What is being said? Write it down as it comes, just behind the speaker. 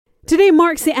Today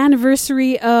marks the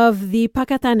anniversary of the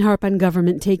Pakatan Harapan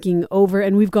government taking over,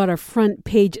 and we've got our front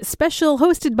page special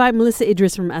hosted by Melissa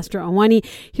Idris from Astro Awani.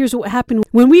 Here's what happened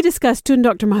when we discussed Tun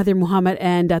Dr. Mahathir Mohamad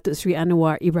and Datuk Sri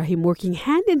Anwar Ibrahim working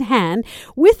hand in hand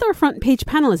with our front page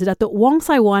panelists, Datuk Wong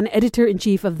Sai-wan,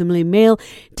 Editor-in-Chief of the Malay Mail,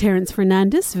 Terence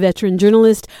Fernandes, veteran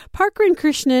journalist, Parkaran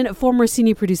Krishnan, former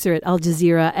senior producer at Al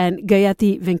Jazeera, and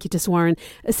Gayatri Venkataswaran,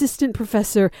 Assistant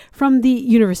Professor from the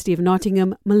University of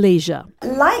Nottingham, Malaysia.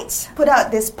 Lite put out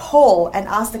this poll and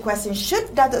asked the question, should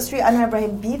Datuk Sri Anwar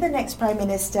Ibrahim be the next Prime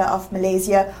Minister of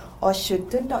Malaysia or should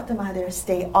Tun Dr. Mahathir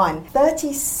stay on?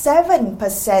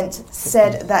 37%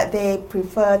 said that they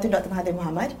prefer Tun Dr. Mahathir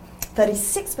Mohamad.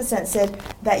 36% said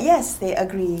that yes, they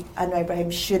agree Anwar Ibrahim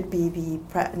should be the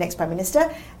next Prime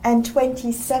Minister, and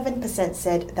 27%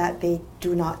 said that they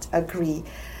do not agree.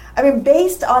 I mean,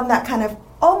 based on that kind of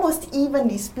almost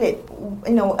evenly split,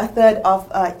 a third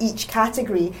of each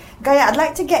category. Gaya, I'd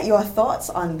like to get your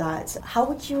thoughts on that. How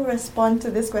would you respond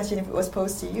to this question if it was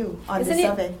posed to you on the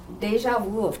survey? It deja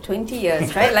vu of 20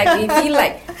 years, right? Like we feel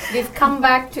like we've come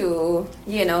back to,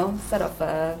 sort of,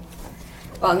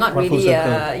 well, not one really,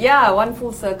 one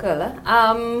full circle,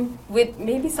 with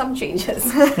maybe some changes.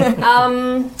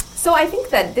 So I think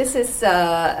that this is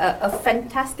a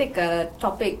fantastic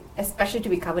topic, especially to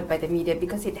be covered by the media,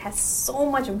 because it has so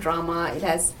much of drama, it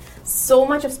has so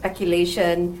much of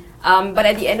speculation, but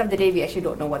at the end of the day, we actually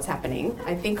don't know what's happening.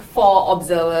 I think for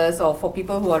observers or for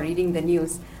people who are reading the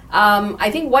news, I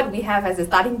think what we have as a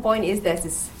starting point is there's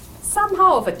this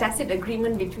somehow of a tacit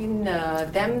agreement between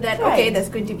them that, okay, there's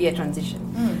going to be a transition.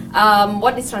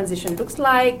 What this transition looks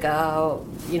like,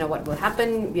 what will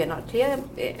happen, we are not clear.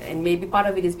 And maybe part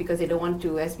of it is because they don't want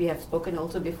to, as we have spoken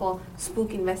also before,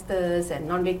 spook investors and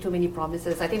not make too many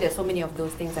promises. I think there's so many of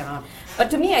those things around. But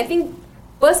to me, I think,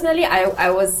 personally, I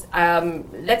was,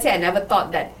 let's say I never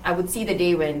thought that I would see the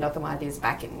day when Dr. Mahathir is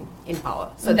back in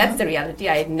power. So that's the reality.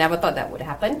 I never thought that would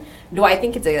happen. Do I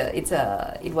think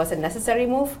it was a necessary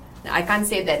move? I can't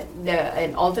say that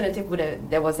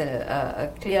there was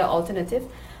a clear alternative.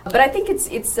 But I think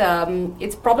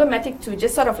it's problematic to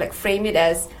just sort of like frame it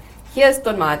as here's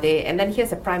Tun Mahathir and then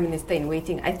here's a Prime Minister in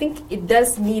waiting. I think it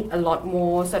does need a lot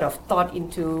more sort of thought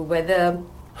into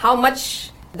how much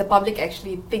the public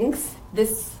actually thinks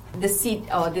this seat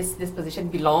or this position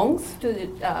belongs to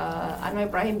Anwar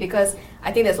Ibrahim, because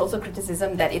I think there's also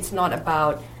criticism that it's not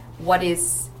about what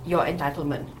is your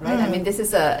entitlement, right? I mean, this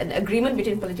is an agreement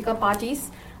between political parties.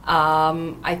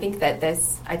 I think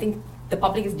the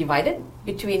public is divided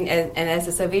between, and as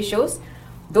the survey shows,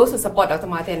 those who support Dr.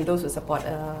 Mahathir and those who support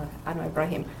Anwar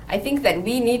Ibrahim. I think that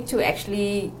we need to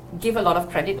actually give a lot of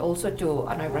credit also to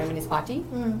Anwar Ibrahim and his party.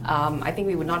 I think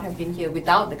we would not have been here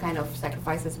without the kind of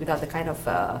sacrifices, without the kind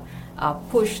of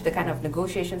push, the kind of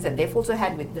negotiations that they've also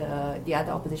had with the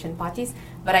other opposition parties.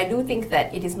 But I do think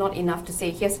that it is not enough to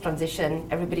say, here's transition,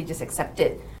 everybody just accept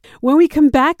it. When we come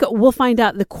back, we'll find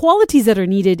out the qualities that are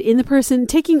needed in the person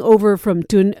taking over from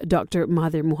Tun Dr.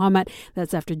 Mahathir Mohamad.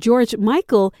 That's after George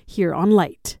Michael here on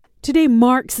Lite. Today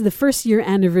marks the first-year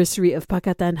anniversary of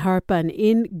Pakatan Harapan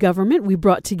in government. We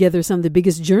brought together some of the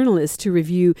biggest journalists to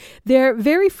review their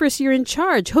very first year in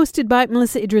charge, hosted by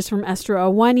Melissa Idris from Astro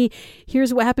Awani.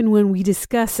 Here's what happened when we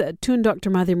discuss Tun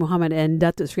Dr. Mahathir Mohamad and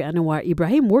Datuk Sri Anwar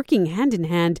Ibrahim working hand in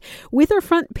hand with our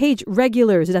front page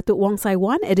regulars, Datuk Wong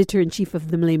Sai-wan, Editor-in-Chief of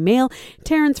the Malay Mail,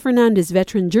 Terence Fernandes,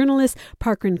 veteran journalist,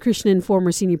 Parkaran Krishnan,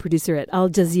 former senior producer at Al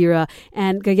Jazeera,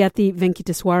 and Gayatri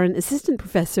Venkataswaran, Assistant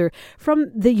Professor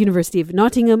from the University of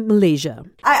Nottingham, Malaysia.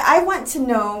 I want to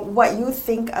know what you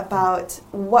think about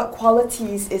what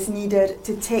qualities is needed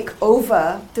to take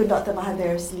over to Dr.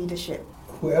 Mahathir's leadership.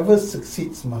 Whoever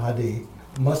succeeds Mahathir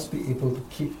must be able to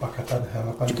keep Pakatan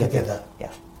Harapan together.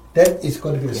 Yeah. That is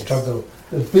going to be a struggle.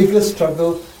 The biggest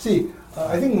struggle. See,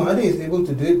 I think Mahathir is able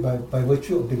to do it by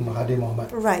virtue of being Mahathir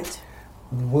Mohamad. Right.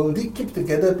 Will they keep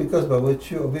together because by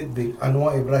virtue of it being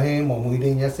Anwar Ibrahim or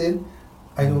Muhyiddin Yassin?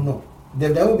 I don't know.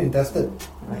 They've never been tested.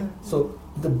 Right? So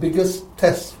the biggest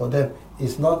test for them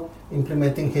is not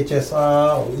implementing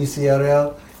HSR or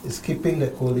ECRL, is keeping the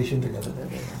coalition together.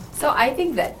 So I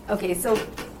think that, so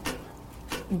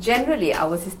generally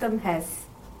our system has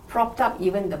propped up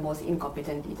even the most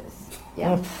incompetent leaders.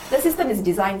 Yeah, the system is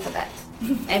designed for that,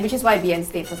 and which is why BN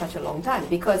stayed for such a long time,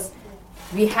 because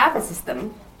we have a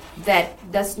system that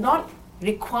does not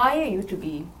require you to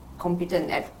be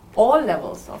competent at all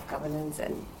levels of governance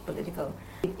and political.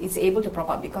 It's able to prop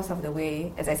up because of the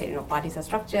way, as I said, parties are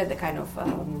structured, the kind of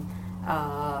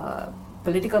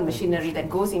political machinery that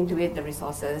goes into it, the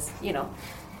resources,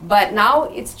 But now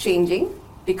it's changing.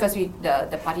 because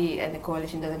the party and the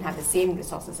coalition doesn't have the same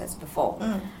resources as before.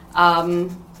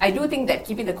 I do think that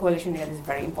keeping the coalition together is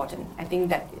very important. I think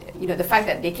that the fact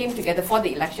that they came together for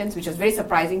the elections, which was very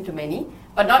surprising to many,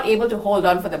 but not able to hold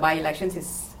on for the by-elections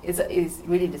is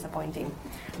really disappointing.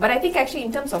 But I think actually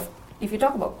in terms of, if you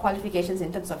talk about qualifications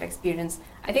in terms of experience,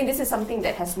 I think this is something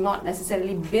that has not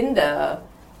necessarily been the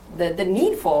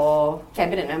need for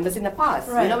cabinet members in the past.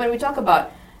 Right. When we talk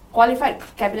about qualified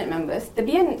cabinet members, the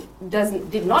BN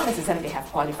did not necessarily have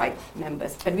qualified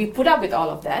members, but we put up with all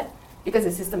of that because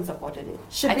the system supported it.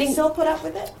 Should we still put up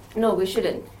with it? No, we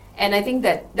shouldn't. And I think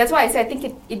that's why I say I think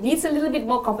it needs a little bit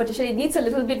more competition. It needs a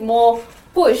little bit more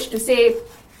push to say,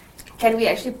 can we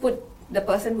actually put the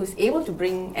person who's able to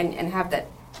bring and have that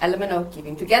element of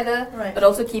keeping together, right, but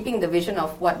also keeping the vision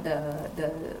of what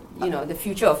the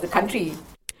future of the country.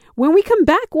 When we come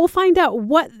back, we'll find out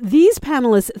what these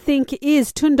panelists think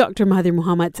is Tun Dr. Mahathir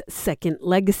Mohamad's second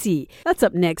legacy. That's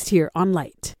up next here on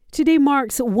Lite. Today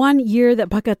marks 1 year that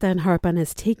Pakatan Harapan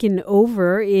has taken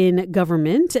over in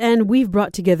government, and we've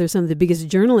brought together some of the biggest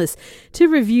journalists to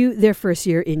review their first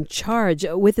year in charge.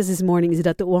 With us this morning is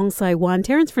Datuk Wong Sai Wan,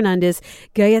 Terence Fernandez,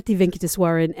 Gayatri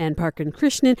Venkateswaran, and Parkan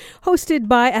Krishnan, hosted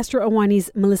by Astro Awani's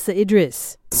Melissa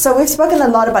Idris. So we've spoken a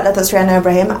lot about Datuk Sri Anwar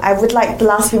Ibrahim. I would like the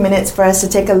last few minutes for us to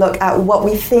take a look at what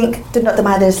we think Dr.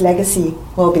 Mahathir's legacy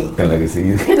will be. Second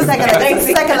legacy.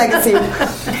 Second legacy.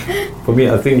 For me,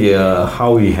 I think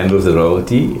how he handles the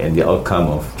royalty and the outcome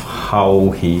of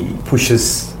how he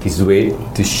pushes his way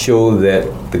to show that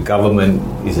the government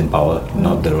is in power,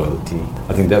 not the royalty.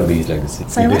 I think that will be his legacy.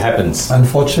 If it happens.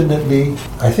 Unfortunately,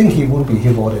 I think he won't be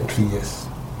here more than 3 years.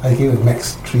 I give it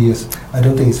max 3 years. I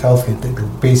don't think his health can take the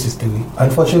pace he's doing.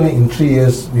 Unfortunately, in 3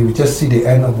 years, we will just see the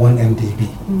end of one MDB.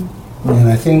 And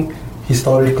I think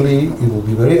historically, it will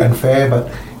be very unfair,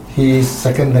 but his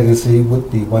second legacy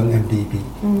would be one MDB.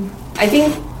 I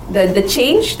think the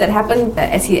change that happened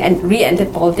as he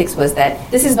re-entered politics was that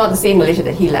this is not the same Malaysia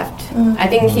that he left. I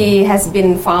think he has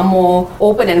been far more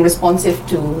open and responsive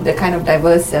to the kind of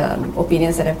diverse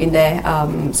opinions that have been there.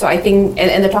 So I think,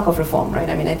 and the talk of reform, right?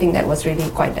 I mean, I think that was really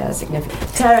quite significant.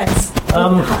 Terence,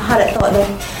 how did thought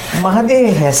there?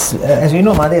 Mahathir has, as we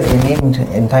know, Mahathir has been named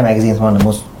in Time magazine as one of the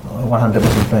most 100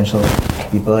 most influential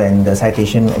people, and the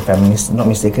citation, if I'm not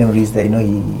mistaken, reads that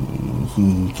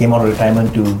he came out of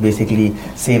retirement to basically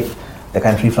save the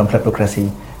country from kleptocracy,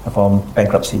 from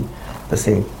bankruptcy, per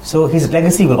se. So his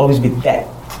legacy will always be that.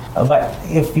 But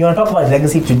if you want to talk about his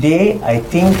legacy today, I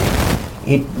think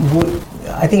it will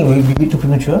be a bit too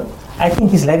premature. I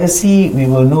think his legacy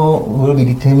will be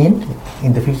determined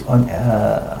in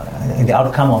the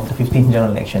outcome of the 15th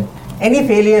general election. Any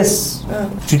failures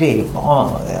today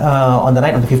on the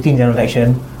night of the 15th general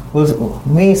election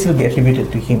may still be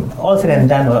attributed to him. All said and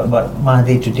done about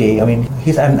Mahathir today, I mean,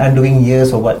 his undoing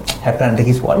years or what happened under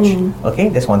his watch. Okay,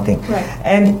 that's one thing. Right.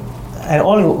 And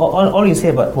all you want to say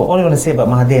about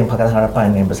Mahathir and Pakatan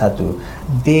Harapan and Bersatu,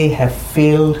 they have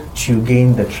failed to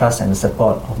gain the trust and the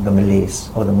support of the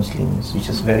Malays or the Muslims, which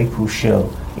is very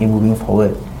crucial in moving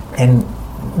forward. And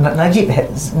Najib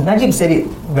said it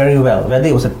very well, whether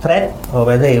it was a threat or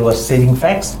whether it was stating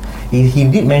facts. He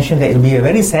did mention that it would be a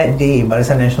very sad day if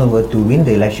Barisan Nasional were to win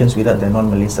the elections without the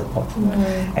non-Malay support.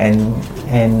 And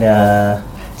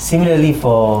similarly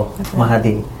for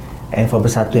Mahathir and for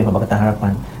Bersatu and for Pakatan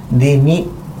Harapan, they need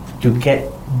to get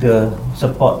the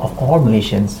support of all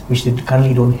Malaysians, which they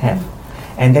currently don't have.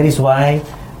 And that is why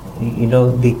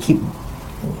they keep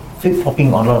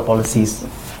flip-flopping on a lot of policies.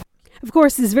 Of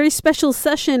course, this very special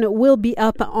session will be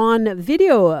up on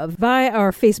video via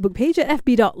our Facebook page at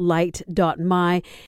fb.lite.my.